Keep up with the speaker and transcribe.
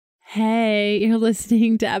Hey, you're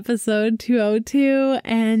listening to episode 202,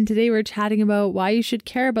 and today we're chatting about why you should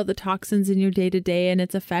care about the toxins in your day-to-day and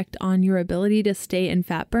its effect on your ability to stay in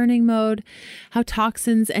fat burning mode, how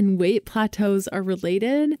toxins and weight plateaus are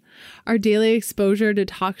related, our daily exposure to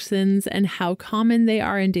toxins and how common they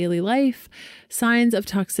are in daily life, signs of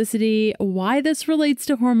toxicity, why this relates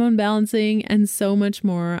to hormone balancing, and so much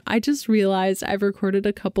more. I just realized I've recorded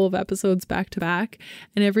a couple of episodes back to back,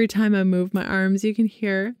 and every time I move my arms, you can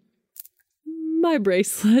hear my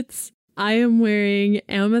bracelets. I am wearing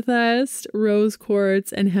amethyst, rose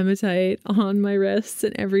quartz, and hematite on my wrists,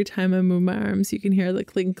 and every time I move my arms, you can hear the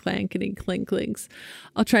clink clankety clink clinks.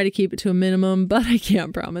 I'll try to keep it to a minimum, but I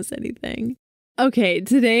can't promise anything. Okay,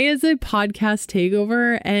 today is a podcast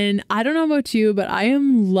takeover, and I don't know about you, but I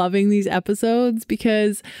am loving these episodes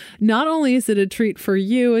because not only is it a treat for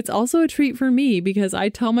you, it's also a treat for me because I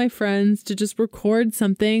tell my friends to just record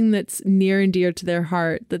something that's near and dear to their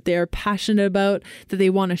heart, that they're passionate about, that they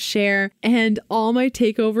want to share, and all my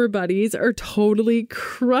takeover buddies are totally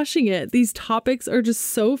crushing it. These topics are just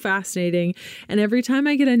so fascinating, and every time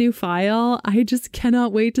I get a new file, I just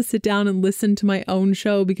cannot wait to sit down and listen to my own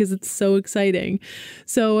show because it's so exciting.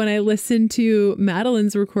 So when I listened to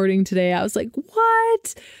Madeline's recording today, I was like,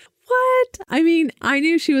 what? I mean, I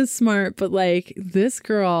knew she was smart, but like this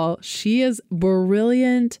girl, she is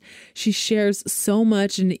brilliant. She shares so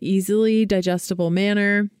much in an easily digestible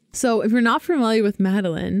manner. So if you're not familiar with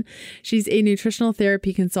Madeline, she's a nutritional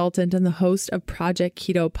therapy consultant and the host of Project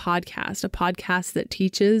Keto Podcast, a podcast that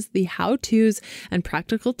teaches the how-tos and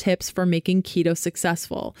practical tips for making keto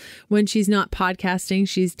successful. When she's not podcasting,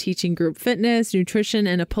 she's teaching group fitness, nutrition,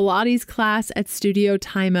 and a Pilates class at Studio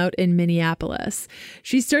Timeout in Minneapolis.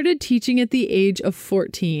 She started teaching at the age of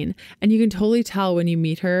 14, and you can totally tell when you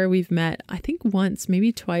meet her. We've met, I think, once,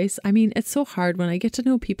 maybe twice. I mean, it's so hard when I get to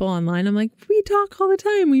know people online. I'm like, we talk all the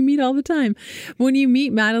time. We meet all the time. When you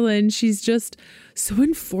meet Madeline, she's just so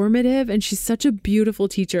informative and she's such a beautiful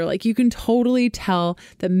teacher. Like you can totally tell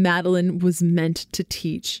that Madeline was meant to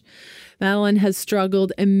teach. Madeline has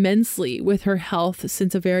struggled immensely with her health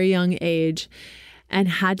since a very young age and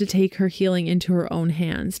had to take her healing into her own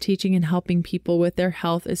hands. Teaching and helping people with their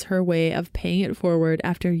health is her way of paying it forward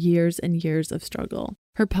after years and years of struggle.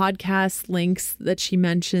 Her podcast links that she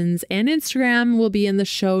mentions and Instagram will be in the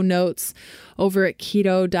show notes over at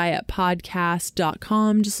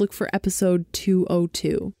ketodietpodcast.com. Just look for episode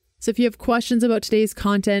 202. So if you have questions about today's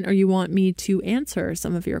content or you want me to answer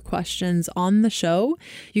some of your questions on the show,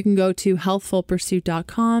 you can go to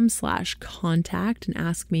healthfulpursuit.com/contact and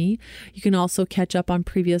ask me. You can also catch up on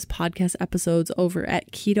previous podcast episodes over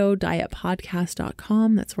at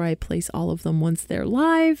ketodietpodcast.com. That's where I place all of them once they're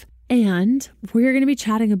live. And we're going to be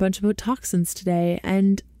chatting a bunch about toxins today.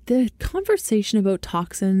 And the conversation about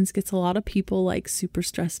toxins gets a lot of people like super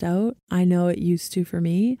stressed out. I know it used to for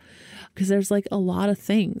me because there's like a lot of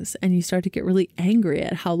things and you start to get really angry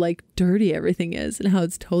at how like dirty everything is and how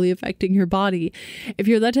it's totally affecting your body. If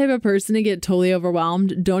you're that type of person to get totally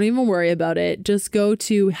overwhelmed, don't even worry about it. Just go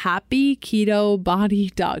to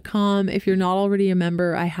happyketobody.com. If you're not already a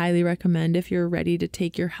member, I highly recommend if you're ready to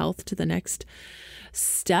take your health to the next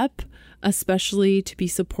step, especially to be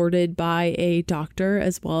supported by a doctor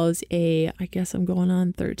as well as I guess I'm going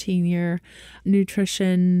on 13-year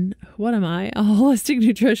nutrition. What am I? A holistic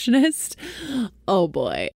nutritionist? Oh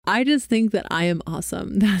boy. I just think that I am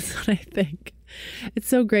awesome. That's what I think. It's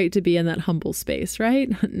so great to be in that humble space, right?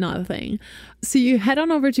 Not a thing. So you head on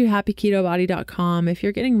over to happyketobody.com if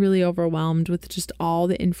you're getting really overwhelmed with just all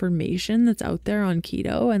the information that's out there on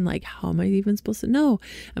keto and like, how am I even supposed to know?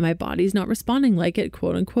 And my body's not responding like it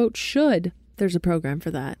quote unquote should. There's a program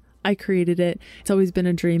for that. I created it. It's always been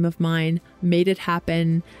a dream of mine, made it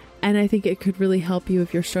happen. And I think it could really help you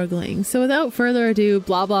if you're struggling. So without further ado,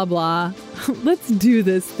 blah, blah, blah, let's do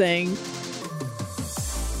this thing.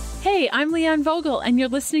 Hey, I'm Leanne Vogel, and you're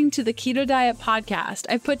listening to the Keto Diet Podcast.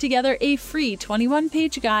 I've put together a free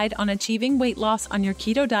 21-page guide on achieving weight loss on your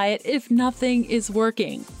keto diet if nothing is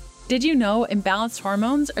working. Did you know imbalanced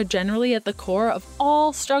hormones are generally at the core of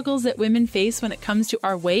all struggles that women face when it comes to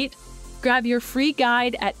our weight? Grab your free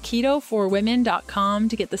guide at ketoforwomen.com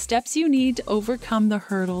to get the steps you need to overcome the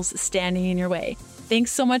hurdles standing in your way.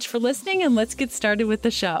 Thanks so much for listening, and let's get started with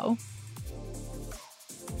the show.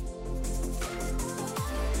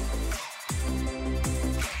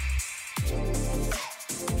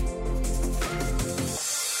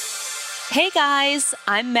 Hey guys,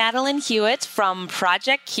 I'm Madeline Hewitt from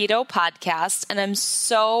Project Keto Podcast, and I'm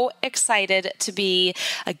so excited to be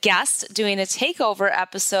a guest doing a takeover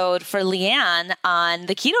episode for Leanne on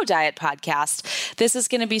the Keto Diet Podcast. This is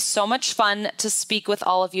going to be so much fun to speak with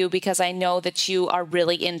all of you because I know that you are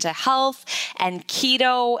really into health and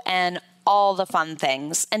keto and all the fun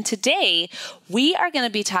things. And today we are going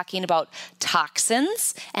to be talking about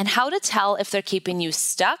toxins and how to tell if they're keeping you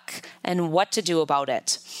stuck and what to do about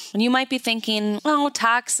it. And you might be thinking, oh,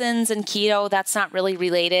 toxins and keto, that's not really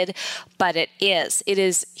related, but it is. It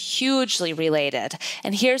is hugely related.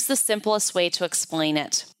 And here's the simplest way to explain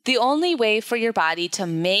it. The only way for your body to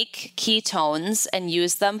make ketones and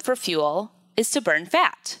use them for fuel is to burn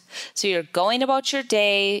fat. So you're going about your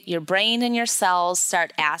day, your brain and your cells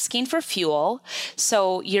start asking for fuel.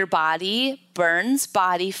 So your body burns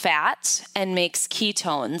body fat and makes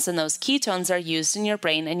ketones, and those ketones are used in your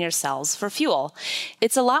brain and your cells for fuel.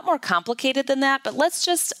 It's a lot more complicated than that, but let's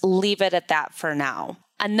just leave it at that for now.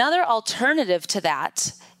 Another alternative to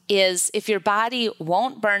that is if your body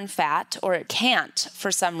won't burn fat or it can't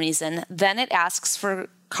for some reason, then it asks for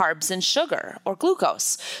carbs and sugar or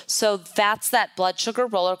glucose. So that's that blood sugar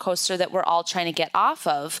roller coaster that we're all trying to get off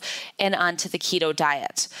of and onto the keto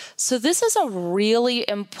diet. So this is a really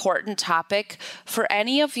important topic for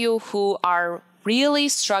any of you who are really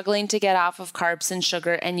struggling to get off of carbs and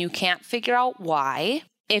sugar and you can't figure out why.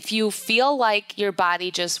 If you feel like your body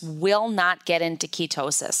just will not get into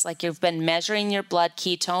ketosis, like you've been measuring your blood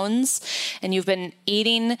ketones and you've been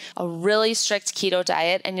eating a really strict keto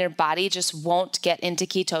diet and your body just won't get into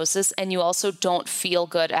ketosis, and you also don't feel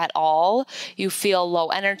good at all, you feel low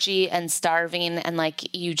energy and starving and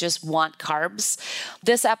like you just want carbs,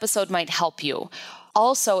 this episode might help you.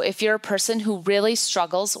 Also, if you're a person who really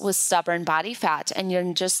struggles with stubborn body fat and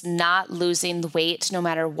you're just not losing the weight no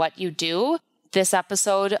matter what you do, this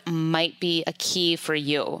episode might be a key for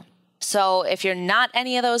you. So if you're not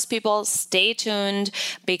any of those people, stay tuned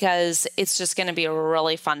because it's just going to be a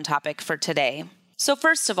really fun topic for today. So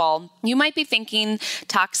first of all, you might be thinking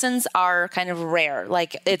toxins are kind of rare.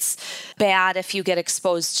 Like it's bad if you get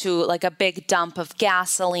exposed to like a big dump of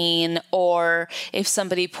gasoline, or if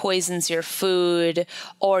somebody poisons your food,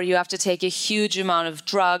 or you have to take a huge amount of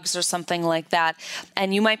drugs or something like that.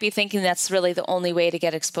 And you might be thinking that's really the only way to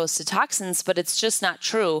get exposed to toxins, but it's just not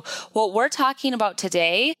true. What we're talking about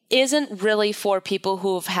today isn't really for people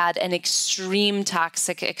who've had an extreme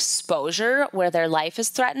toxic exposure where their life is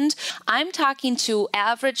threatened. I'm talking to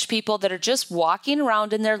average people that are just walking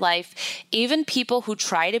around in their life, even people who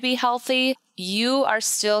try to be healthy. You are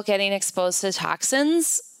still getting exposed to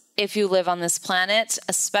toxins if you live on this planet,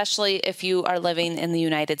 especially if you are living in the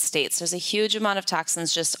United States. There's a huge amount of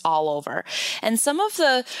toxins just all over. And some of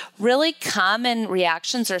the really common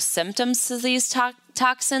reactions or symptoms to these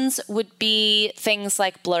toxins would be things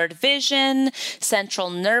like blurred vision, central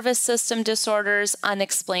nervous system disorders,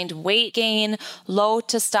 unexplained weight gain, low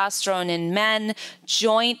testosterone in men,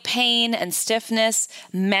 joint pain and stiffness,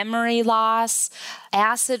 memory loss,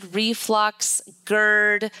 acid reflux,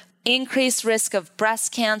 GERD, increased risk of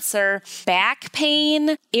breast cancer, back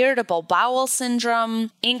pain, irritable bowel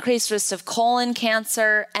syndrome, increased risk of colon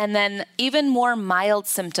cancer, and then even more mild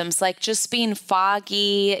symptoms like just being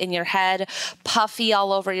foggy in your head, puffy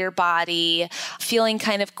all over your body, feeling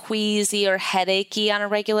kind of queasy or headachy on a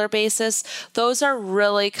regular basis. Those are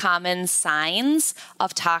really common signs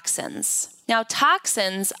of toxins. Now,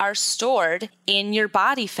 toxins are stored in your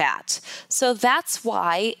body fat. So that's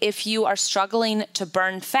why if you are struggling to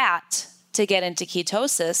burn fat to get into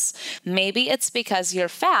ketosis, maybe it's because your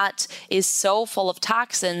fat is so full of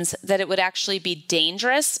toxins that it would actually be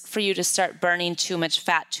dangerous for you to start burning too much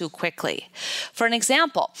fat too quickly. For an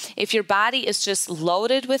example, if your body is just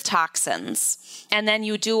loaded with toxins, and then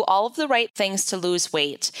you do all of the right things to lose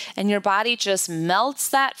weight, and your body just melts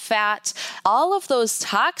that fat, all of those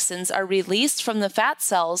toxins are released from the fat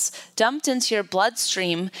cells, dumped into your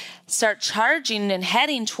bloodstream, start charging and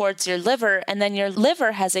heading towards your liver, and then your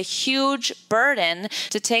liver has a huge burden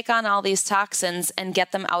to take on all these toxins and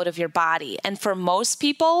get them out of your body. And for most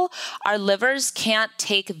people, our livers can't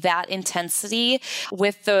take that intensity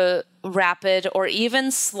with the rapid or even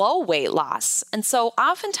slow weight loss. And so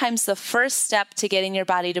oftentimes the first step to getting your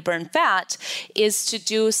body to burn fat is to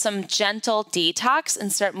do some gentle detox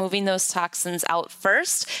and start moving those toxins out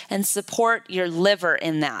first and support your liver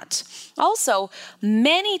in that. Also,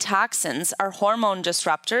 many toxins are hormone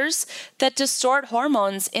disruptors that distort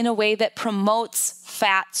hormones in a way that promotes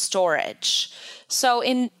fat storage. So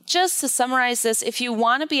just to summarize this, if you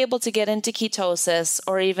want to be able to get into ketosis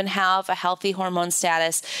or even have a healthy hormone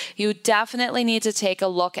status, you definitely need to take a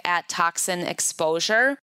look at toxin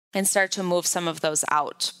exposure. and start to move some of those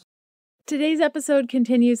out. Today's episode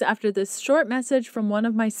continues after this short message from one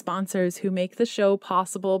of my sponsors who make the show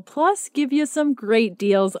possible, plus give you some great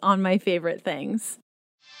deals on my favorite things.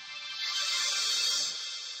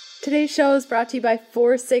 Today's show is brought to you by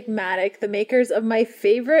Four Sigmatic, the makers of my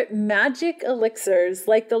favorite magic elixirs,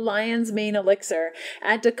 like the Lion's Mane elixir.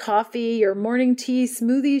 Add to coffee, your morning tea,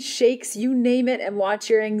 smoothies, shakes, you name it, and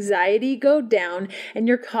watch your anxiety go down and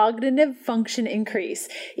your cognitive function increase.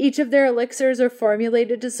 Each of their elixirs are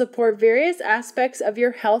formulated to support various aspects of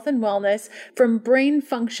your health and wellness, from brain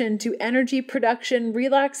function to energy production,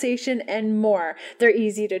 relaxation, and more. They're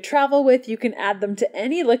easy to travel with, you can add them to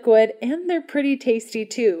any liquid, and they're pretty tasty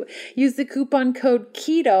too. Use the coupon code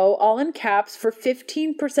KETO, all in caps, for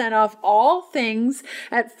 15% off all things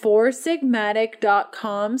at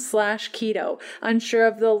foursigmatic.com/keto. Unsure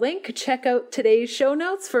of the link? Check out today's show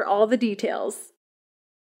notes for all the details.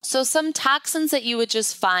 So some toxins that you would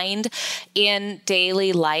just find in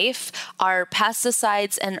daily life are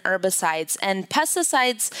pesticides and herbicides. And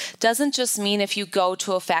pesticides doesn't just mean if you go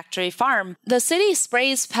to a factory farm. The city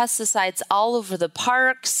sprays pesticides all over the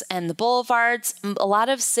parks and the boulevards. A lot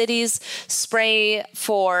of cities spray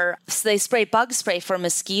bug spray for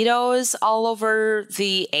mosquitoes all over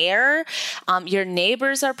the air. Your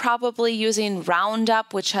neighbors are probably using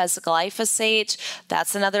Roundup, which has glyphosate.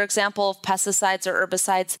 That's another example of pesticides or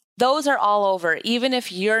herbicides. Those are all over. Even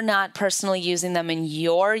if you're not personally using them in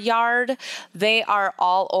your yard, they are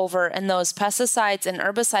all over. And those pesticides and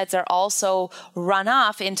herbicides are also run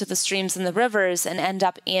off into the streams and the rivers and end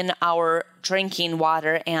up in our drinking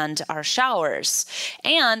water and our showers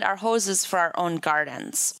and our hoses for our own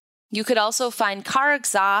gardens. You could also find car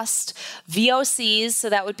exhaust, VOCs, so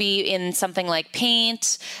that would be in something like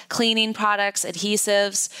paint, cleaning products,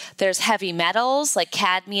 adhesives. There's heavy metals like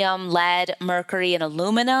cadmium, lead, mercury, and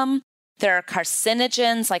aluminum. There are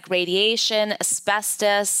carcinogens like radiation,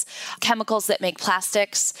 asbestos, chemicals that make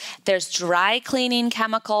plastics. There's dry cleaning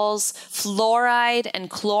chemicals, fluoride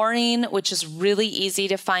and chlorine, which is really easy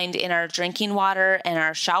to find in our drinking water and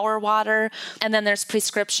our shower water. And then there's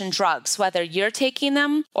prescription drugs. Whether you're taking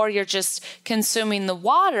them or you're just consuming the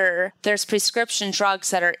water, there's prescription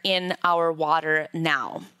drugs that are in our water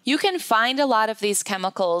now. You can find a lot of these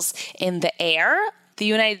chemicals in the air. The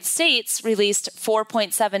United States released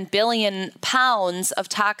 4.7 billion pounds of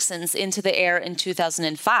toxins into the air in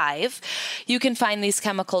 2005. You can find these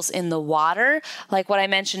chemicals in the water. Like what I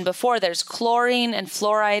mentioned before, there's chlorine and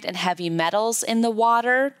fluoride and heavy metals in the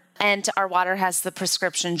water. And our water has the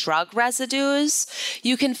prescription drug residues.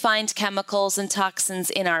 You can find chemicals and toxins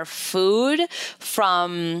in our food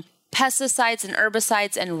from pesticides and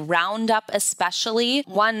herbicides and Roundup especially.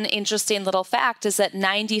 One interesting little fact is that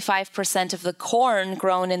 95% of the corn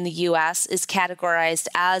grown in the U.S. is categorized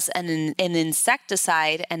as an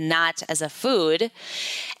insecticide and not as a food.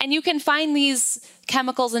 And you can find these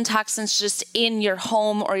chemicals and toxins just in your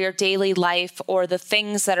home or your daily life or the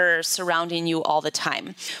things that are surrounding you all the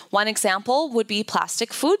time. One example would be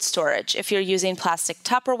plastic food storage. If you're using plastic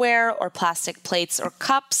Tupperware or plastic plates or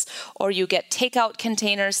cups, or you get takeout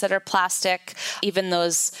containers that are plastic, even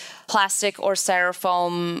those plastic or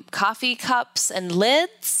styrofoam coffee cups and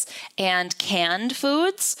lids and canned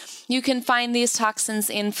foods. You can find these toxins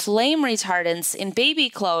in flame retardants, in baby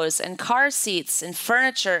clothes and car seats and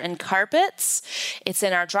furniture and carpets. It's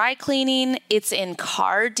in our dry cleaning. It's in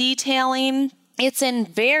car detailing. It's in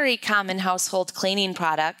very common household cleaning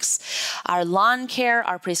products, our lawn care,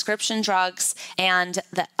 our prescription drugs, and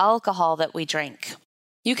the alcohol that we drink.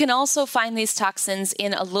 You can also find these toxins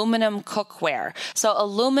in aluminum cookware. So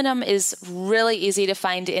aluminum is really easy to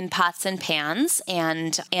find in pots and pans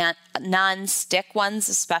and non-stick ones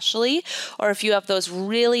especially, or if you have those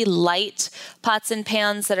really light pots and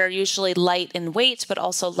pans that are usually light in weight but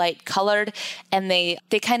also light colored, and they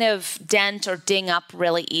kind of dent or ding up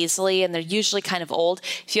really easily, and they're usually kind of old.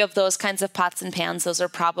 If you have those kinds of pots and pans, those are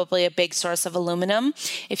probably a big source of aluminum.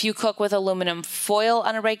 If you cook with aluminum foil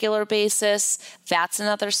on a regular basis, that's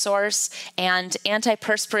another source. And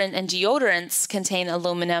antiperspirant and deodorants contain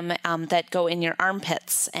aluminum that go in your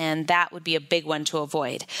armpits, and that would be a big one to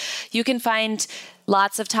avoid. You can find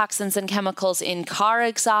lots of toxins and chemicals in car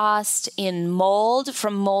exhaust, in mold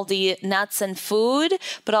from moldy nuts and food,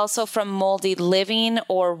 but also from moldy living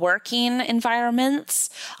or working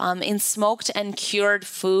environments, in smoked and cured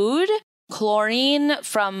food, chlorine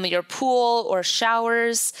from your pool or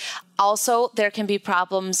showers. Also, there can be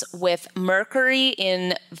problems with mercury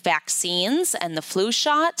in vaccines and the flu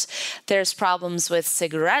shot. There's problems with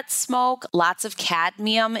cigarette smoke. Lots of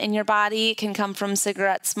cadmium in your body can come from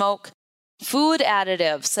cigarette smoke. Food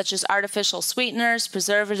additives such as artificial sweeteners,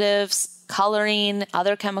 preservatives, coloring,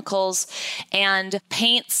 other chemicals, and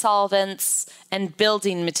paint solvents and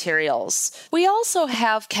building materials. We also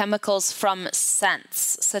have chemicals from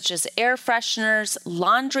scents, such as air fresheners,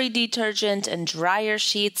 laundry detergent and dryer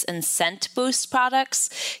sheets and scent boost products,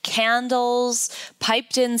 candles,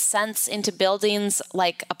 piped-in scents into buildings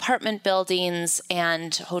like apartment buildings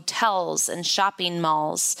and hotels and shopping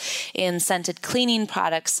malls, in scented cleaning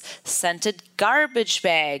products, scented garbage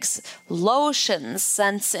bags, lotions,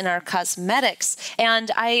 scents in our cosmetics. And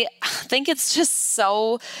I think it's just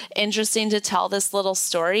so interesting to tell this little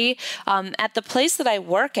story. At the place that I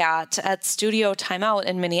work at Studio Timeout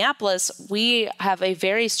in Minneapolis, we have a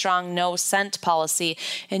very strong no scent policy,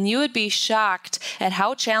 and you would be shocked at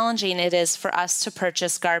how challenging it is for us to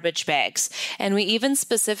purchase garbage bags. And we even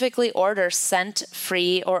specifically order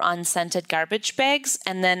scent-free or unscented garbage bags,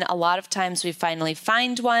 and then a lot of times we finally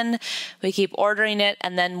find one, we keep ordering it,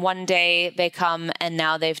 and then one day they come and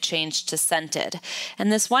now they've changed to scented.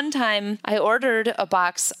 And this one time I ordered a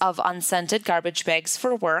box of unscented garbage bags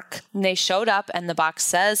for work, and they showed up and the box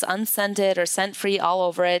says unscented or scent-free all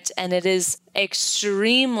over it, and it is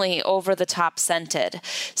extremely over-the-top scented.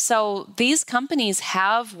 So these companies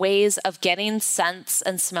have ways of getting scents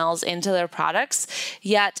and smells into their products,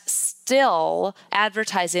 yet still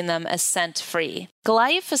advertising them as scent-free.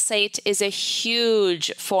 Glyphosate is a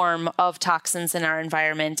huge form of toxins in our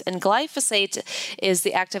environment, and glyphosate is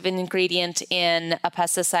the active ingredient in a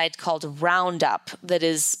pesticide called Roundup that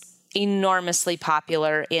is enormously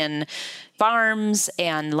popular in farms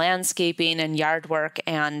and landscaping and yard work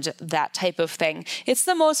and that type of thing. It's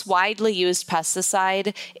the most widely used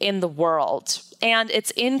pesticide in the world, and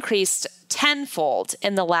it's increased tenfold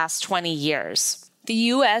in the last 20 years. The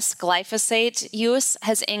U.S. glyphosate use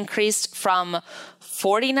has increased from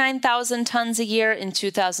 49,000 tons a year in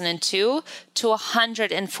 2002 to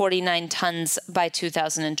 149 tons by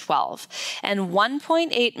 2012. And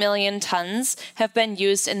 1.8 million tons have been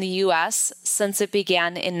used in the U.S. since it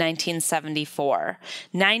began in 1974.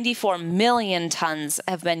 94 million tons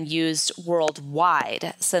have been used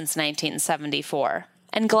worldwide since 1974.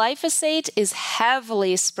 And glyphosate is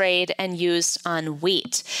heavily sprayed and used on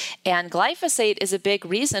wheat. And glyphosate is a big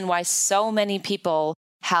reason why so many people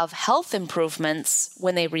have health improvements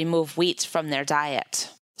when they remove wheat from their diet.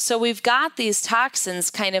 So we've got these toxins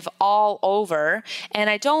kind of all over, and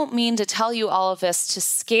I don't mean to tell you all of this to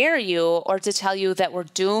scare you or to tell you that we're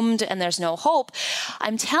doomed and there's no hope.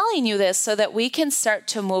 I'm telling you this so that we can start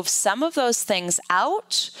to move some of those things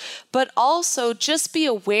out, but also just be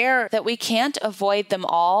aware that we can't avoid them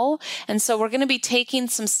all. And so we're going to be taking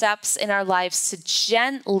some steps in our lives to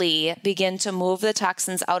gently begin to move the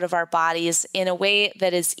toxins out of our bodies in a way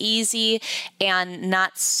that is easy and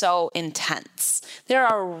not so intense. There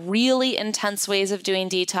are really intense ways of doing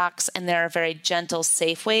detox, and there are very gentle,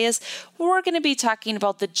 safe ways. We're going to be talking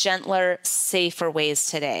about the gentler, safer ways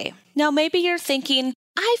today. Now, maybe you're thinking,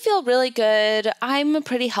 I feel really good. I'm a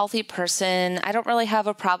pretty healthy person. I don't really have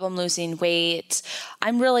a problem losing weight.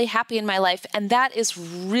 I'm really happy in my life. And that is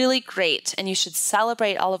really great. And you should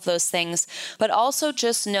celebrate all of those things. But also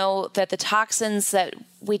just know that the toxins that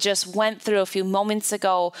we just went through a few moments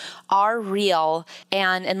ago are real.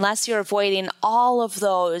 And unless you're avoiding all of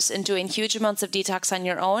those and doing huge amounts of detox on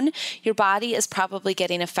your own, your body is probably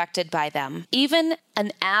getting affected by them. Even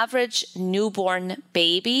an average newborn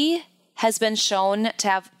baby has been shown to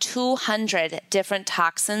have 200 different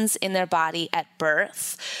toxins in their body at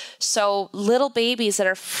birth. So little babies that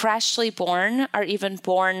are freshly born are even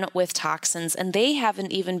born with toxins, and they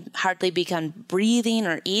haven't even hardly begun breathing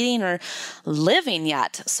or eating or living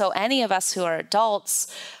yet. So any of us who are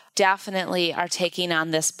adults definitely are taking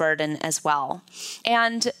on this burden as well.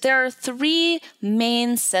 And there are three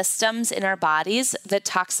main systems in our bodies that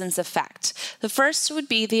toxins affect. The first would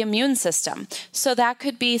be the immune system. So that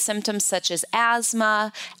could be symptoms such as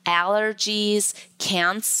asthma, allergies,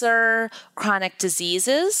 cancer, chronic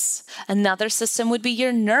diseases. Another system would be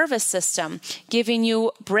your nervous system, giving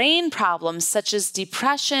you brain problems such as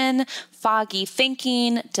depression, foggy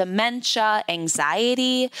thinking, dementia,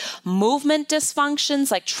 anxiety, movement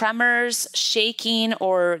dysfunctions like tremors, shaking,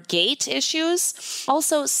 or gait issues.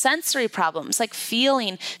 Also sensory problems like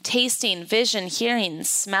feeling, tasting, vision, hearing,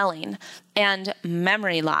 smelling, and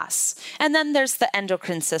memory loss. And then there's the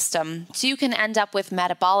endocrine system. So you can end up with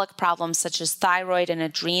metabolic problems such as thyroid and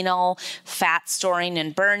adrenal, fat storing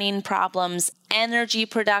and burning problems, energy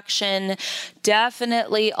production,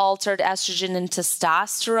 definitely altered estrogen and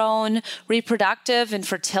testosterone, reproductive and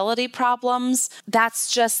fertility problems. That's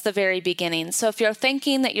just the very beginning. So if you're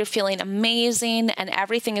thinking that you're feeling amazing and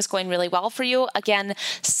everything is going really well for you, again,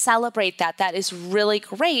 celebrate that. That is really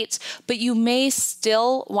great, but you may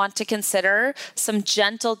still want to consider consider some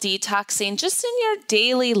gentle detoxing just in your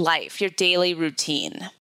daily life, your daily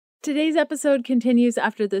routine. Today's episode continues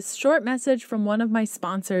after this short message from one of my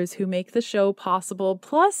sponsors who make the show possible,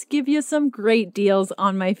 plus give you some great deals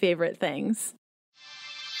on my favorite things.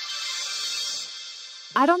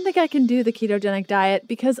 I don't think I can do the ketogenic diet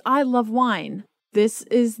because I love wine. This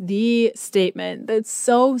is the statement that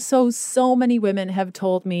so many women have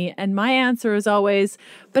told me, and my answer is always,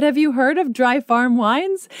 but have you heard of Dry Farm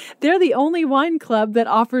Wines? They're the only wine club that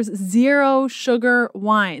offers 0 sugar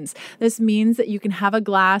wines. This means that you can have a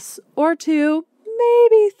glass or 2,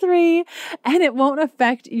 maybe 3, and it won't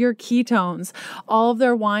affect your ketones. All of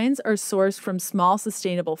their wines are sourced from small,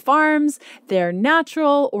 sustainable farms. They're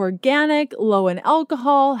natural, organic, low in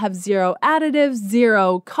alcohol, have 0 additives,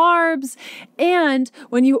 0 carbs. And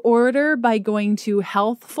when you order by going to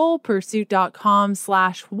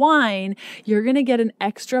healthfulpursuit.com/wine, you're going to get an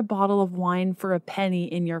extra bottle of wine for a penny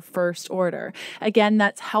in your first order. Again,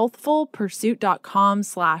 that's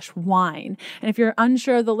healthfulpursuit.com/wine. And if you're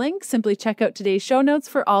unsure of the link, simply check out today's show notes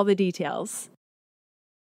for all the details.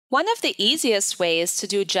 One of the easiest ways to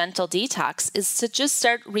do gentle detox is to just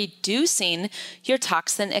start reducing your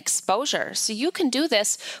toxin exposure. So you can do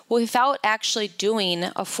this without actually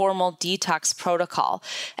doing a formal detox protocol.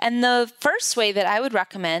 And the first way that I would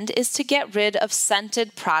recommend is to get rid of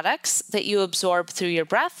scented products that you absorb through your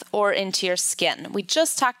breath or into your skin. We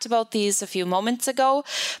just talked about these a few moments ago,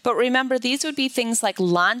 but remember, these would be things like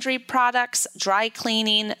laundry products, dry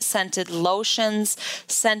cleaning, scented lotions,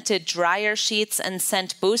 scented dryer sheets, and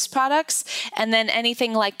scent boost products, and then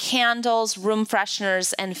anything like candles, room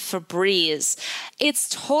fresheners, and Febreze. It's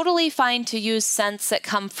totally fine to use scents that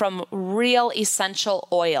come from real essential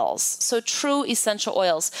oils, so true essential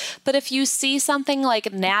oils. But if you see something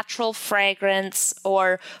like natural fragrance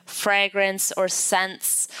or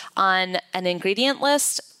scents on an ingredient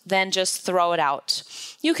list, then just throw it out.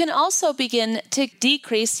 You can also begin to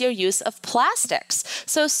decrease your use of plastics.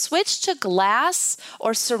 So switch to glass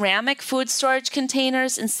or ceramic food storage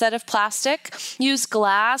containers instead of plastic. Use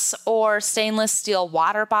glass or stainless steel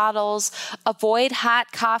water bottles. Avoid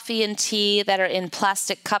hot coffee and tea that are in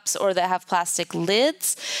plastic cups or that have plastic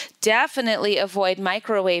lids. Definitely avoid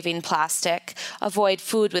microwaving plastic. Avoid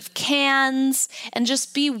food with cans, and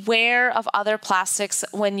just beware of other plastics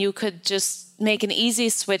when you could just make an easy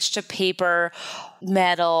switch to paper,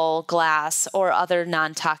 metal, glass, or other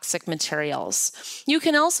non-toxic materials. You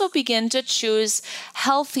can also begin to choose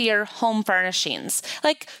healthier home furnishings,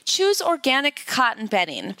 like choose organic cotton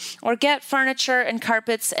bedding, or get furniture and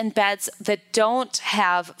carpets and beds that don't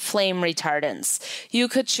have flame retardants. You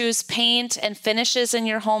could choose paint and finishes in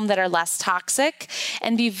your home that are less toxic,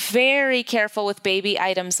 and be very careful with baby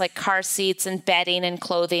items like car seats and bedding and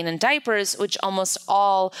clothing and diapers, which almost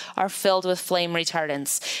all are filled with flame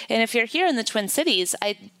retardants. And if you're here in the Twin Cities,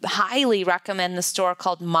 I highly recommend the store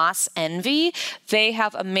called Moss Envy. They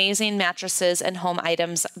have amazing mattresses and home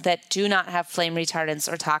items that do not have flame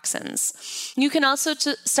retardants or toxins. You can also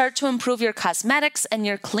start to improve your cosmetics and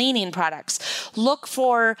your cleaning products. Look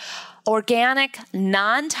for organic,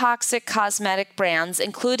 non-toxic cosmetic brands,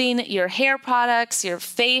 including your hair products, your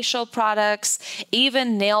facial products,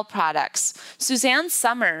 even nail products. Suzanne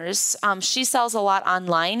Summers, she sells a lot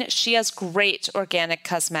online. She has great organic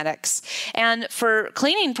cosmetics. And for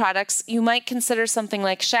cleaning products, you might consider something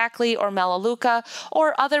like Shaklee or Melaleuca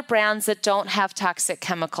or other brands that don't have toxic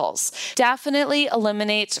chemicals. Definitely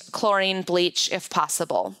eliminate chlorine bleach if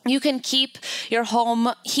possible. You can keep your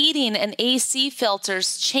home heating and AC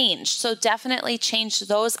filters changed. So definitely change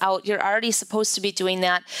those out. You're already supposed to be doing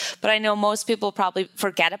that, but I know most people probably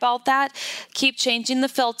forget about that. Keep changing the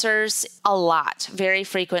filters a lot, very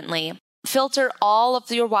frequently. Filter all of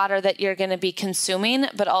your water that you're going to be consuming,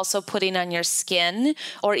 but also putting on your skin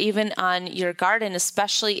or even on your garden,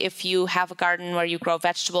 especially if you have a garden where you grow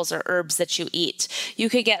vegetables or herbs that you eat. You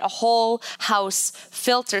could get a whole house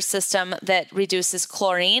filter system that reduces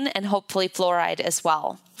chlorine and hopefully fluoride as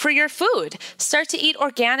well. For your food, start to eat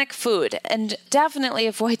organic food and definitely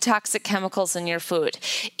avoid toxic chemicals in your food.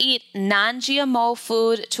 Eat non-GMO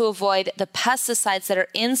food to avoid the pesticides that are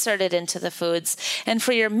inserted into the foods. And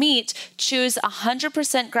for your meat, choose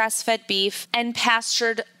 100% grass-fed beef and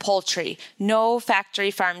pastured poultry, no factory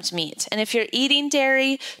farmed meat. And if you're eating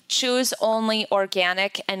dairy, choose only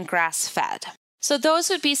organic and grass-fed. So those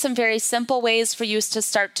would be some very simple ways for you to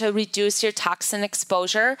start to reduce your toxin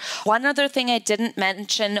exposure. One other thing I didn't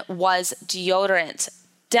mention was deodorant.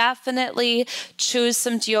 Definitely choose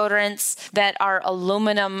some deodorants that are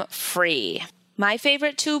aluminum free. My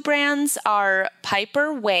favorite 2 brands are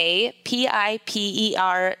Piper Wai, Piperwai,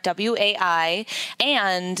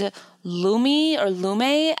 and Lume or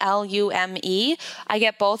Lume, Lume. I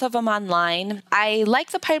get both of them online. I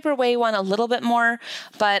like the Piper Whey one a little bit more,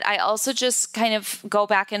 but I also just kind of go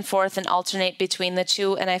back and forth and alternate between the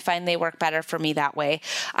two, and I find they work better for me that way.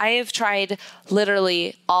 I have tried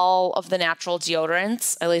literally all of the natural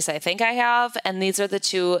deodorants, at least I think I have, and these are the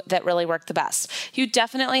two that really work the best. You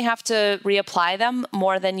definitely have to reapply them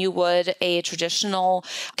more than you would a traditional,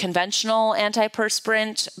 conventional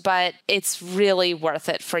antiperspirant, but it's really worth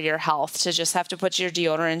it for your health to just have to put your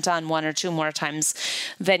deodorant on 1 or 2 more times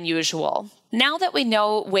than usual. Now that we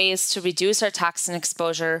know ways to reduce our toxin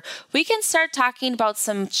exposure, we can start talking about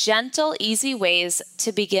some gentle, easy ways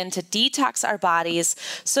to begin to detox our bodies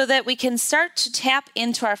so that we can start to tap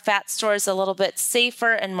into our fat stores a little bit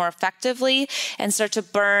safer and more effectively and start to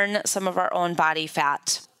burn some of our own body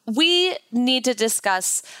fat. We need to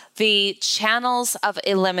discuss the channels of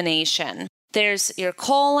elimination. There's your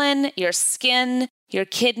colon, your skin, your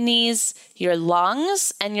kidneys, your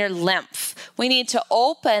lungs, and your lymph. We need to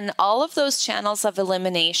open all of those channels of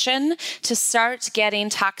elimination to start getting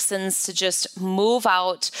toxins to just move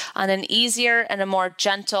out on an easier and a more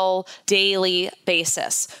gentle daily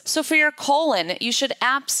basis. So for your colon, you should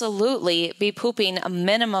absolutely be pooping a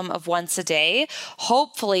minimum of once a day,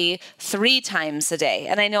 hopefully 3 times a day.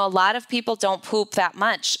 And I know a lot of people don't poop that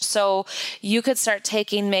much. So you could start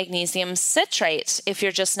taking magnesium citrate if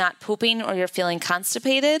you're just not pooping or you're feeling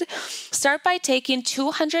constipated. Start by taking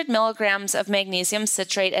 200 milligrams of magnesium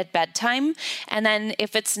citrate at bedtime. And then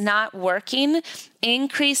if it's not working,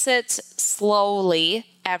 increase it slowly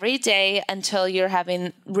every day until you're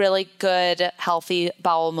having really good, healthy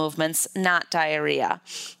bowel movements, not diarrhea.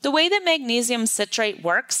 The way that magnesium citrate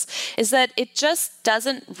works is that it just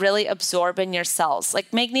doesn't really absorb in your cells.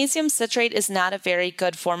 Like magnesium citrate is not a very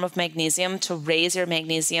good form of magnesium to raise your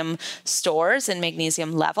magnesium stores and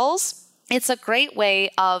magnesium levels. It's a great way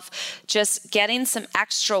of just getting some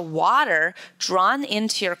extra water drawn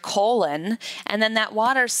into your colon, and then that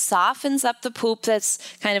water softens up the poop that's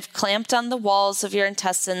kind of clamped on the walls of your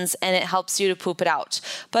intestines, and it helps you to poop it out.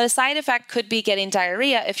 But a side effect could be getting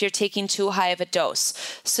diarrhea if you're taking too high of a dose.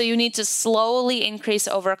 So you need to slowly increase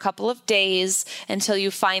over a couple of days until you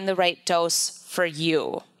find the right dose for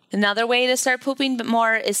you. Another way to start pooping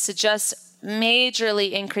more is to just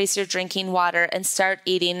majorly increase your drinking water and start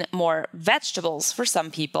eating more vegetables for some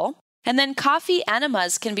people. And then coffee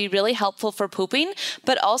enemas can be really helpful for pooping,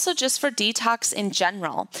 but also just for detox in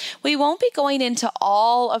general. We won't be going into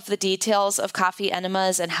all of the details of coffee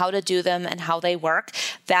enemas and how to do them and how they work.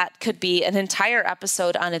 That could be an entire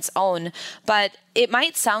episode on its own, but it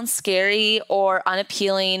might sound scary or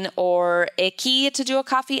unappealing or icky to do a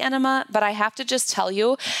coffee enema, but I have to just tell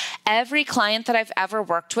you, every client that I've ever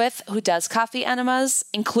worked with who does coffee enemas,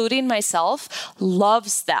 including myself,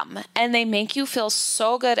 loves them. And they make you feel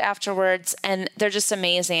so good afterwards, and they're just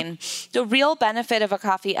amazing. The real benefit of a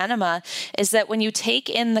coffee enema is that when you take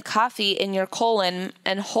in the coffee in your colon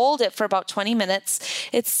and hold it for about 20 minutes,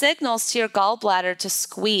 it signals to your gallbladder to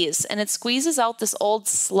squeeze, and it squeezes out this old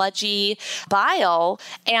sludgy bile.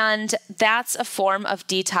 And that's a form of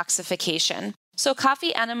detoxification. So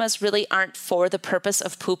coffee enemas really aren't for the purpose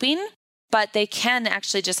of pooping, but they can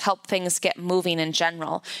actually just help things get moving in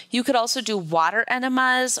general. You could also do water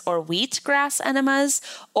enemas or wheatgrass enemas,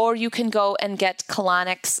 or you can go and get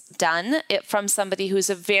colonics done from somebody who's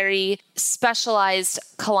a very specialized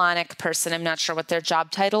colonic person. I'm not sure what their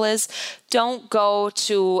job title is. Don't go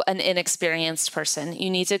to an inexperienced person. You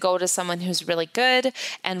need to go to someone who's really good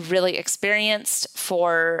and really experienced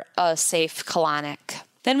for a safe colonic.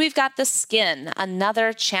 Then we've got the skin,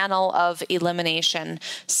 another channel of elimination.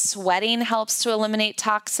 Sweating helps to eliminate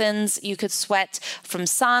toxins. You could sweat from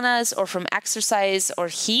saunas or from exercise or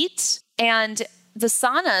heat. And the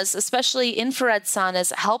saunas, especially infrared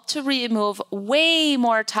saunas, help to remove way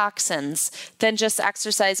more toxins than just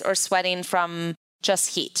exercise or sweating from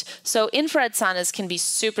just heat. So infrared saunas can be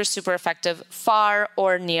super, super effective, far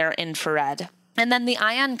or near infrared. And then the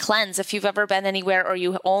ion cleanse, if you've ever been anywhere or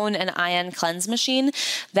you own an ion cleanse machine,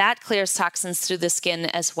 that clears toxins through the skin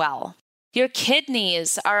as well. Your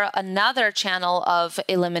kidneys are another channel of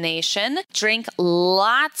elimination. Drink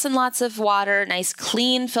lots and lots of water, nice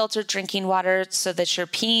clean filtered drinking water so that you're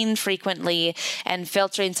peeing frequently and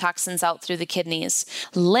filtering toxins out through the kidneys.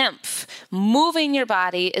 Lymph, moving your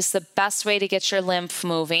body is the best way to get your lymph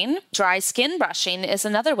moving. Dry skin brushing is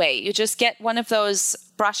another way. You just get one of those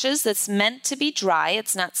brushes that's meant to be dry.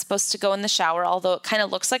 It's not supposed to go in the shower, although it kind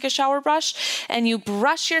of looks like a shower brush. And you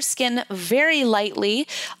brush your skin very lightly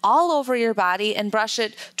all over your body and brush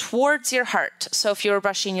it towards your heart. So if you were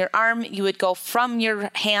brushing your arm, you would go from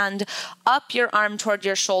your hand up your arm toward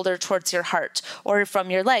your shoulder towards your heart. Or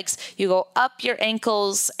from your legs, you go up your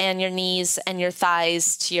ankles and your knees and your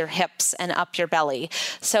thighs to your hips and up your belly.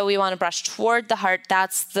 So we want to brush toward the heart.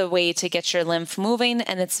 That's the way to get your lymph moving,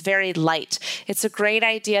 and it's very light. It's a great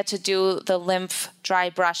idea to do the lymph dry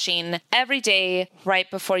brushing every day right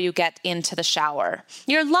before you get into the shower.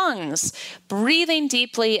 Your lungs, breathing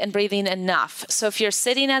deeply and breathing enough. So if you're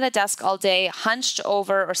sitting at a desk all day, hunched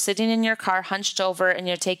over, or sitting in your car hunched over and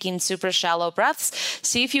you're taking super shallow breaths,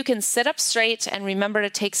 see if you can sit up straight and remember to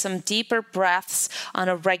take some deeper breaths on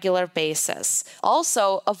a regular basis.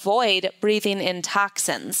 Also, avoid breathing in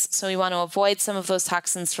toxins. So we want to avoid some of those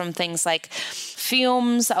toxins from things like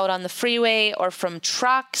fumes out on the freeway or from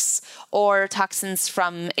trucks, or toxins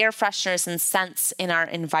from air fresheners and scents in our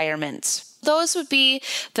environment. Those would be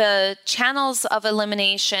the channels of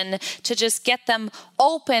elimination to just get them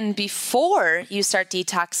open before you start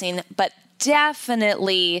detoxing, but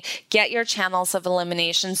definitely get your channels of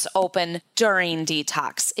eliminations open during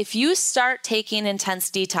detox. If you start taking intense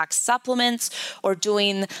detox supplements or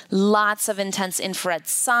doing lots of intense infrared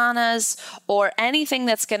saunas or anything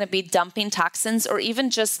that's going to be dumping toxins or even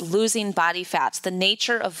just losing body fat, the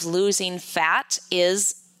nature of losing fat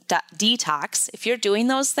is detox. If you're doing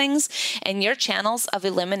those things and your channels of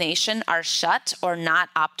elimination are shut or not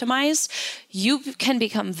optimized, you can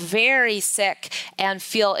become very sick and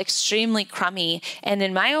feel extremely crummy. And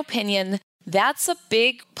in my opinion, that's a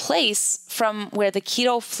big place from where the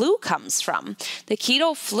keto flu comes from. The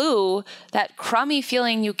keto flu, that crummy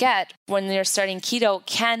feeling you get when you're starting keto,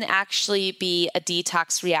 can actually be a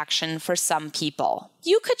detox reaction for some people.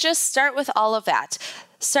 You could just start with all of that.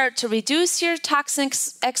 Start to reduce your toxin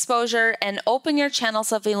exposure and open your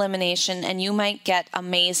channels of elimination, and you might get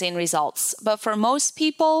amazing results. But for most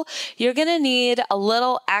people, you're going to need a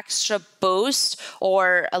little extra boost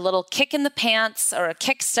or a little kick in the pants or a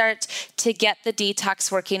kickstart to get the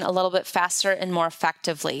detox working a little bit faster and more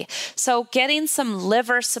effectively. So getting some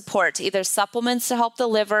liver support, either supplements to help the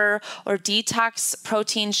liver or detox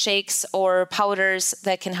protein shakes or powders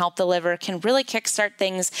that can help the liver, can really kickstart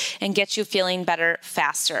things and get you feeling better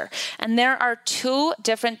faster. And there are 2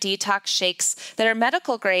 different detox shakes that are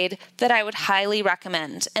medical grade that I would highly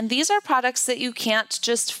recommend. And these are products that you can't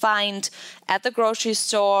just find at the grocery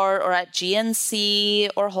store or at GNC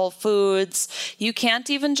or Whole Foods. You can't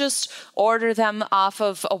even just order them off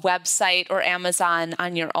of a website or Amazon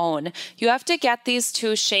on your own. You have to get these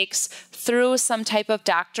 2 shakes through some type of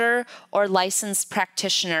doctor or licensed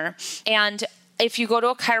practitioner. And if you go to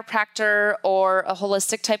a chiropractor or a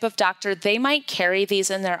holistic type of doctor, they might carry these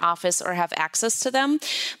in their office or have access to them.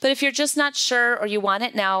 But if you're just not sure or you want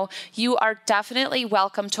it now, you are definitely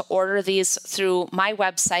welcome to order these through my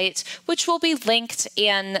website, which will be linked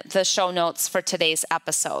in the show notes for today's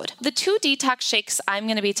episode. The 2 detox shakes I'm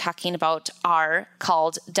going to be talking about are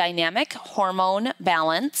called Dynamic Hormone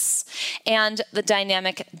Balance and the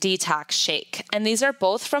Dynamic Detox Shake. And these are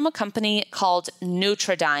both from a company called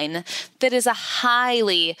Nutridyne that is a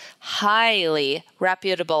highly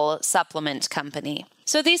reputable supplement company.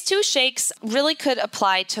 So these 2 shakes really could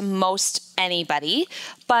apply to most anybody,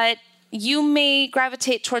 but you may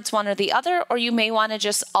gravitate towards one or the other, or you may want to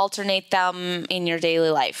just alternate them in your daily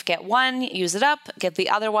life. Get one, use it up, get the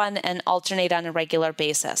other one, and alternate on a regular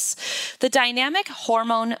basis. The Dynamic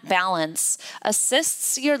Hormone Balance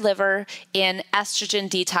assists your liver in estrogen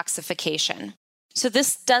detoxification. So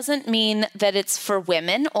this doesn't mean that it's for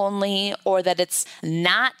women only, or that it's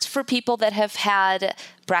not for people that have had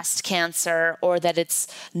breast cancer, or that it's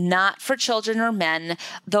not for children or men.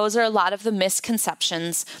 Those are a lot of the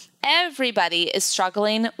misconceptions. Everybody is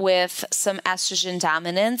struggling with some estrogen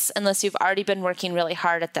dominance unless you've already been working really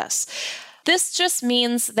hard at this. This just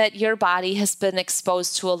means that your body has been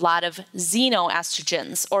exposed to a lot of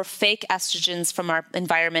xenoestrogens or fake estrogens from our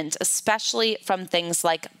environment, especially from things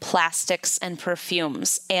like plastics and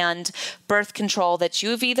perfumes and birth control that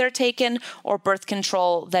you've either taken or birth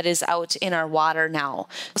control that is out in our water now.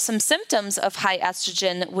 Some symptoms of high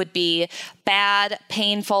estrogen would be bad,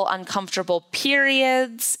 painful, uncomfortable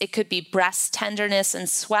periods. It could be breast tenderness and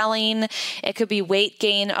swelling. It could be weight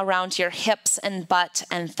gain around your hips and butt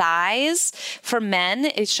and thighs. For men,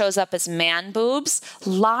 it shows up as man boobs.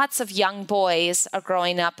 Lots of young boys are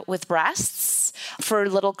growing up with breasts. For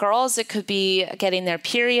little girls, it could be getting their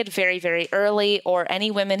period very, very early, or any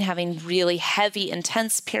women having really heavy,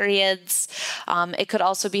 intense periods. It could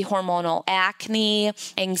also be hormonal acne,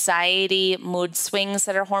 anxiety, mood swings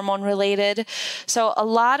that are hormone related. So a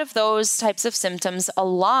lot of those types of symptoms,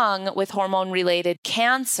 along with hormone-related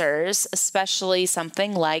cancers, especially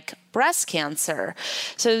something like breast cancer.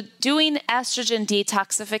 So doing estrogen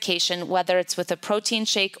detoxification, whether it's with a protein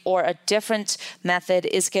shake or a different method,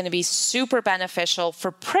 is going to be super beneficial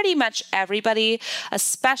for pretty much everybody,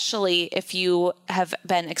 especially if you have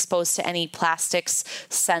been exposed to any plastics,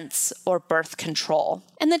 scents, or birth control.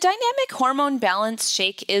 And the dynamic hormone balance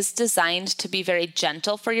shake is designed to be very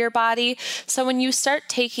gentle for your body. So when you start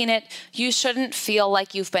taking it, you shouldn't feel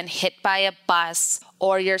like you've been hit by a bus,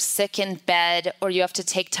 or you're sick in bed, or you have to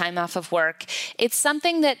take time off of work. It's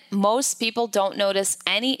something that most people don't notice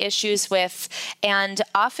any issues with. And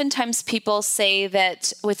oftentimes people say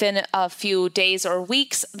that within a few days or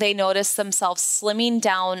weeks, they notice themselves slimming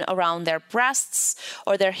down around their breasts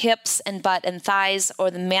or their hips and butt and thighs, or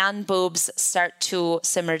the man boobs start to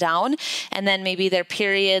simmer down. And then maybe their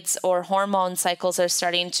periods or hormone cycles are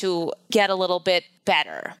starting to get a little bit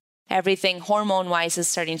better. Everything hormone-wise is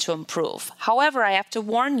starting to improve. However, I have to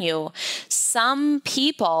warn you, some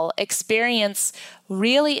people experience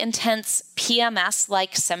really intense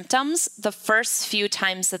PMS-like symptoms the first few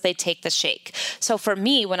times that they take the shake. So for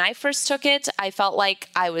me, when I first took it, I felt like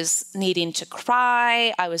I was needing to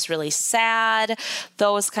cry. I was really sad,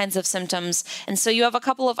 those kinds of symptoms. And so you have a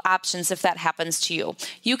couple of options if that happens to you.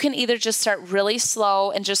 You can either just start really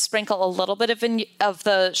slow and just sprinkle a little bit of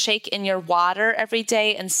the shake in your water every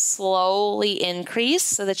day and slowly increase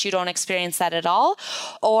so that you don't experience that at all,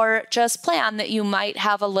 or just plan that you might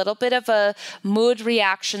have a little bit of a mood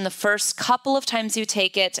reaction the first couple of times you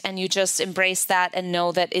take it, and you just embrace that and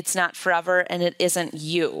know that it's not forever and it isn't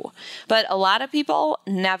you. But a lot of people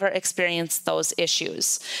never experience those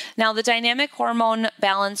issues. Now, the dynamic hormone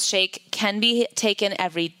balance shake can be taken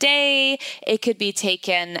every day. It could be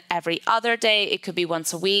taken every other day. It could be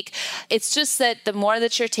once a week. It's just that the more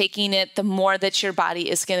that you're taking it, the more that your body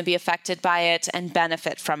is going to be affected by it and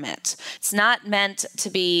benefit from it. It's not meant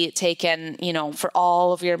to be taken, for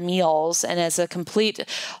all of your meals and as a complete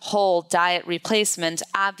whole diet replacement.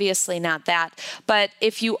 Obviously not that. But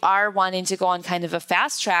if you are wanting to go on kind of a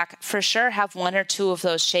fast track, for sure have one or two of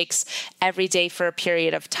those shakes every day for a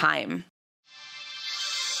period of time.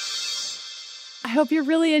 I hope you're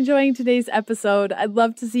really enjoying today's episode. I'd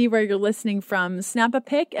love to see where you're listening from. Snap a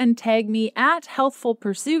pic and tag me at Healthful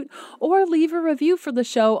Pursuit, or leave a review for the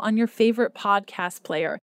show on your favorite podcast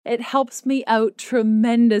player. It helps me out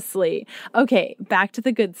tremendously. Okay, back to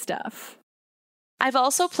the good stuff. I've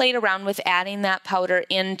also played around with adding that powder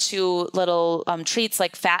into little treats,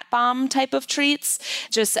 like fat bomb type of treats,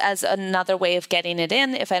 just as another way of getting it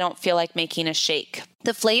in if I don't feel like making a shake.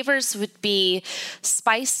 The flavors would be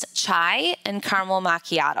spiced chai and caramel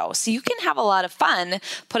macchiato. So you can have a lot of fun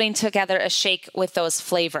putting together a shake with those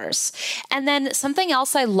flavors. And then something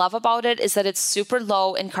else I love about it is that it's super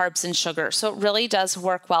low in carbs and sugar. So it really does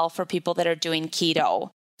work well for people that are doing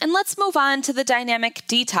keto. And let's move on to the dynamic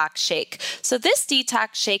detox shake. So this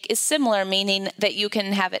detox shake is similar, meaning that you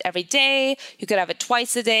can have it every day, you could have it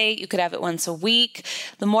twice a day, you could have it once a week.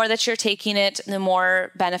 The more that you're taking it, the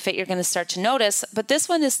more benefit you're going to start to notice. But this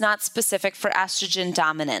one is not specific for estrogen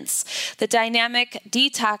dominance. The dynamic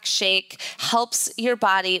detox shake helps your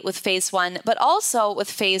body with phase 1, but also with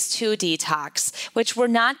phase 2 detox, which we're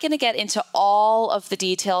not going to get into all of the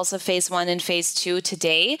details of phase 1 and phase 2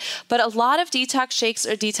 today. But a lot of detox shakes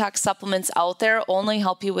or detox supplements out there only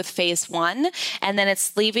help you with phase 1, and then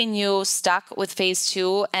it's leaving you stuck with phase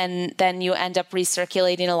 2, and then you end up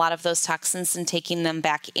recirculating a lot of those toxins and taking them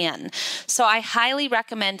back in. So I highly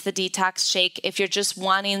recommend the detox shake if you're just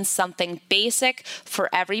wanting something basic for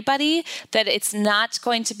everybody, that it's not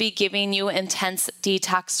going to be giving you intense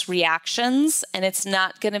detox reactions, and it's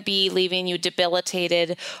not going to be leaving you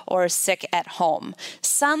debilitated or sick at home.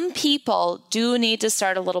 Some people do need to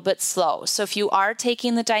start a little bit slow. So if you are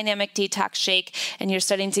taking the dynamic detox shake and you're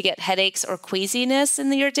starting to get headaches or queasiness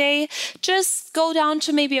in your day, just go down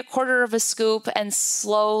to maybe a quarter of a scoop and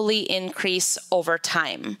slowly increase over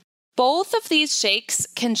time. Both of these shakes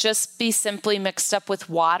can just be simply mixed up with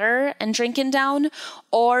water and drinking down,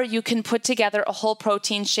 or you can put together a whole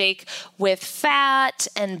protein shake with fat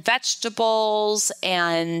and vegetables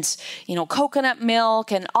and, coconut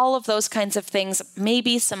milk and all of those kinds of things.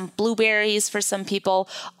 Maybe some blueberries for some people.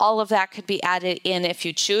 All of that could be added in if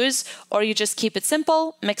you choose, or you just keep it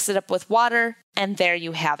simple, mix it up with water, and there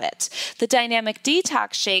you have it. The Dynamic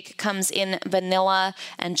Detox Shake comes in vanilla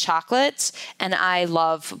and chocolate, and I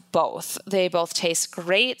love both. They both taste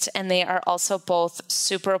great, and they are also both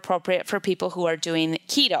super appropriate for people who are doing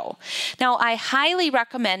keto. Now, I highly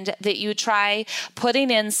recommend that you try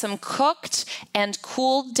putting in some cooked and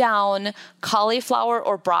cooled down cauliflower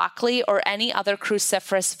or broccoli or any other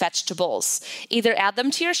cruciferous vegetables. Either add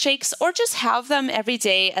them to your shakes or just have them every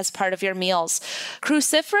day as part of your meals.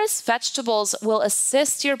 Cruciferous vegetables will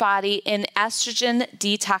assist your body in estrogen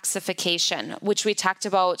detoxification, which we talked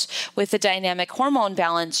about with the Dynamic Hormone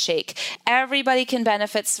Balance Shake. Everybody can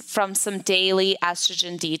benefit from some daily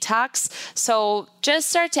estrogen detox. So just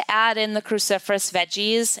start to add in the cruciferous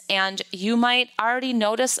veggies, and you might already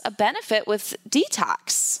notice a benefit with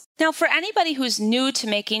detox. Now, for anybody who's new to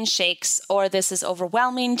making shakes, or this is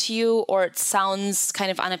overwhelming to you, or it sounds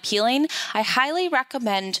kind of unappealing, I highly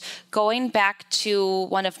recommend going back to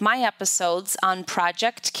one of my episodes on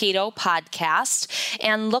Project Keto Podcast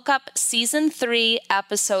and look up Season 3,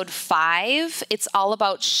 Episode 5. It's all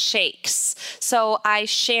about shakes. So I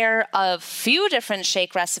share a few different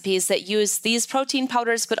shake recipes that use these protein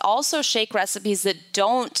powders, but also shake recipes that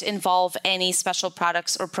don't involve any special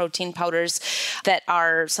products or protein powders that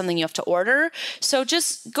are something you have to order. So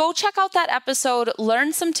just go check out that episode,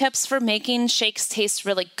 learn some tips for making shakes taste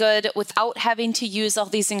really good without having to use all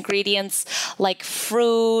these ingredients like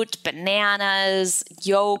fruit, bananas,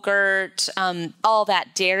 yogurt, all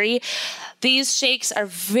that dairy. These shakes are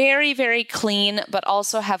very, very clean, but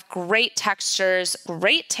also have great textures,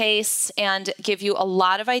 great tastes, and give you a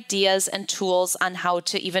lot of ideas and tools on how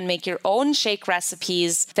to even make your own shake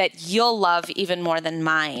recipes that you'll love even more than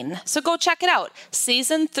mine. So go check it out.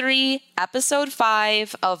 Season 3, Episode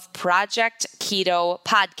 5 of Project Keto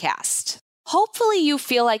Podcast. Hopefully you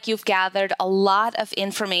feel like you've gathered a lot of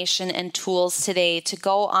information and tools today to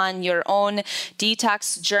go on your own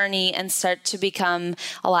detox journey and start to become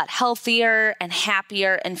a lot healthier and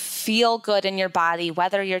happier and feel good in your body,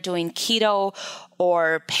 whether you're doing keto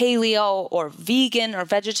or paleo or vegan or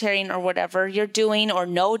vegetarian or whatever you're doing, or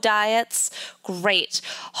no diets. Great.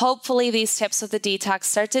 Hopefully these tips with the detox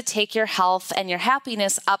start to take your health and your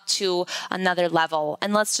happiness up to another level.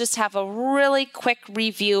 And let's just have a really quick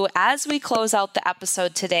review as we close out the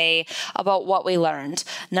episode today about what we learned.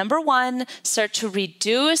 Number 1, start to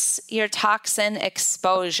reduce your toxin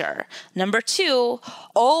exposure. Number 2,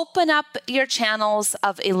 open up your channels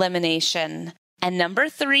of elimination. And number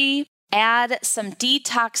 3, add some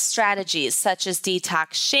detox strategies such as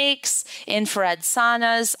detox shakes, infrared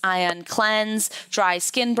saunas, ion cleanse, dry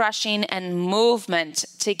skin brushing, and movement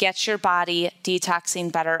to get your body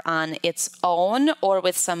detoxing better on its own or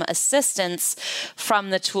with some assistance from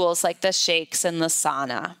the tools like the shakes and the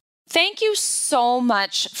sauna. Thank you so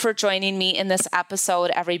much for joining me in this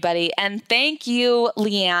episode, everybody. And thank you,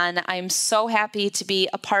 Leanne. I'm so happy to be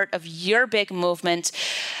a part of your big movement.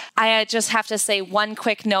 I just have to say one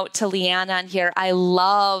quick note to Leanne on here. I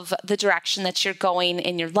love the direction that you're going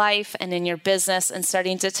in your life and in your business and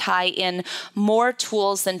starting to tie in more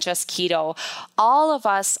tools than just keto. All of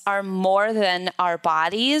us are more than our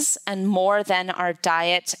bodies and more than our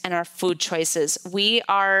diet and our food choices. We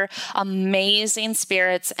are amazing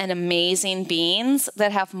spirits and amazing beings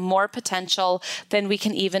that have more potential than we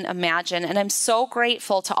can even imagine. And I'm so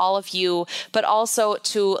grateful to all of you, but also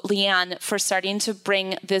to Leanne for starting to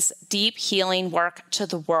bring this deep healing work to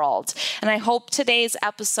the world. And I hope today's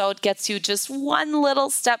episode gets you just one little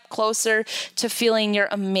step closer to feeling your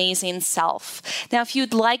amazing self. Now, if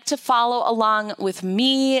you'd like to follow along with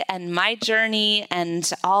me and my journey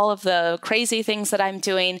and all of the crazy things that I'm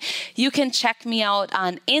doing, you can check me out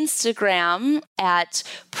on Instagram at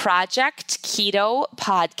Project Keto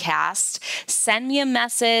Podcast. Send me a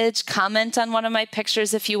message, comment on one of my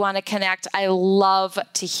pictures if you want to connect. I love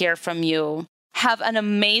to hear from you. Have an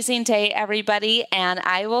amazing day, everybody, and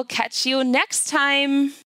I will catch you next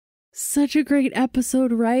time. Such a great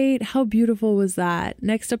episode, right? How beautiful was that?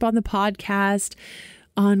 Next up on the podcast,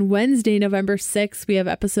 on Wednesday, November 6th, we have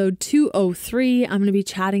episode 203. I'm going to be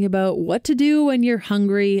chatting about what to do when you're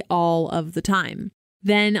hungry all of the time.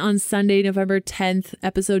 Then on Sunday, November 10th,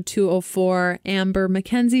 episode 204, Amber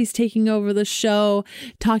Mackenzie's taking over the show,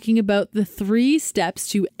 talking about the 3 steps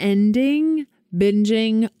to ending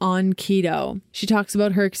binging on keto. She talks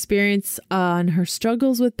about her experience on her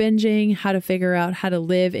struggles with binging, how to figure out how to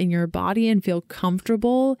live in your body and feel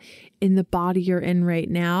comfortable in the body you're in right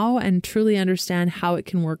now and truly understand how it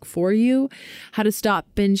can work for you, how to stop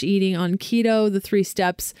binge eating on keto, the 3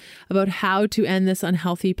 steps about how to end this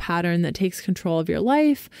unhealthy pattern that takes control of your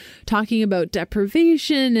life, talking about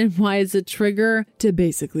deprivation and why it's a trigger to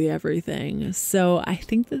basically everything. So I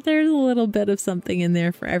think that there's a little bit of something in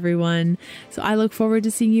there for everyone. So I look forward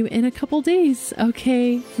to seeing you in a couple days.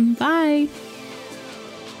 Okay, bye.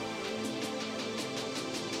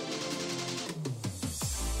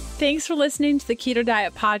 Thanks for listening to the Keto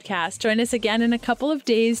Diet Podcast. Join us again in a couple of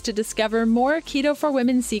days to discover more Keto for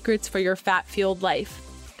Women secrets for your fat-fueled life.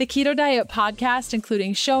 The Keto Diet Podcast,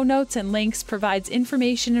 including show notes and links, provides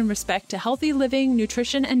information in respect to healthy living,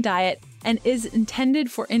 nutrition, and diet, and is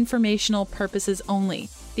intended for informational purposes only.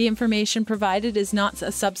 The information provided is not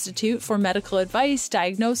a substitute for medical advice,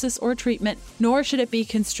 diagnosis, or treatment, nor should it be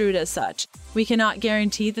construed as such. We cannot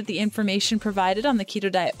guarantee that the information provided on the Keto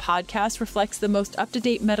Diet Podcast reflects the most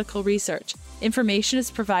up-to-date medical research. Information is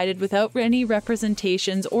provided without any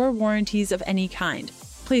representations or warranties of any kind.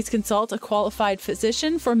 Please consult a qualified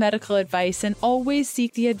physician for medical advice and always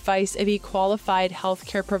seek the advice of a qualified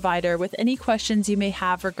healthcare provider with any questions you may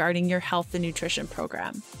have regarding your health and nutrition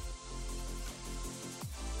program.